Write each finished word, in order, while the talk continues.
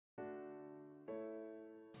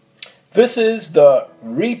This is the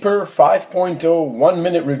Reaper 5.0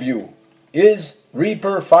 1-minute review. Is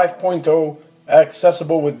Reaper 5.0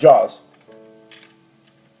 accessible with JAWS?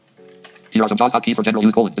 Here are some JAWS hotkeys for general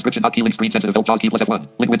use: description hotkey, link, screen sensitive, JAWS key plus F1,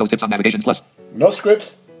 link Windows tips on navigation plus. No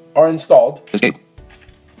scripts are installed. Escape.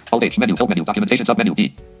 Alt H, menu, help menu, documentation submenu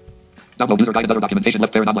D. Download user guide and other documentation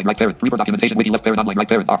left parent online right parent. Reaper documentation wiki left parent online right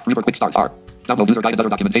parent R. Reaper quick start R. Download user guide and other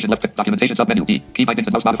documentation left documentation submenu D. Key findings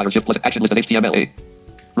and mouse modifier shift plus action list as HTML A.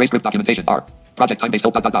 Ray script documentation R. Project time based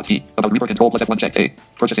help T. About Reaper control plus F1 check A.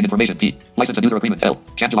 Purchasing information P. License and user agreement L.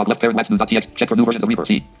 Changelog left parent waxnews.txt. Check for new versions of Reaper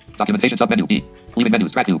C. Documentation submenu D. Leaving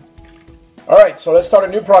menus track 2. Alright, so let's start a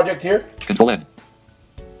new project here. Control N.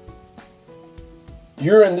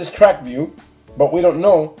 You're in this track view, but we don't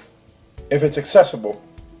know if it's accessible.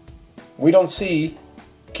 We don't see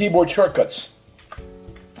keyboard shortcuts.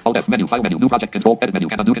 Alt F menu, file menu, new project control, edit menu,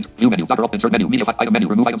 cannot do view menu, Docker up, insert menu, media item menu,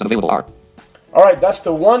 remove items unavailable R. Alright, that's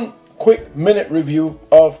the 1 quick minute review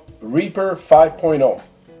of Reaper 5.0.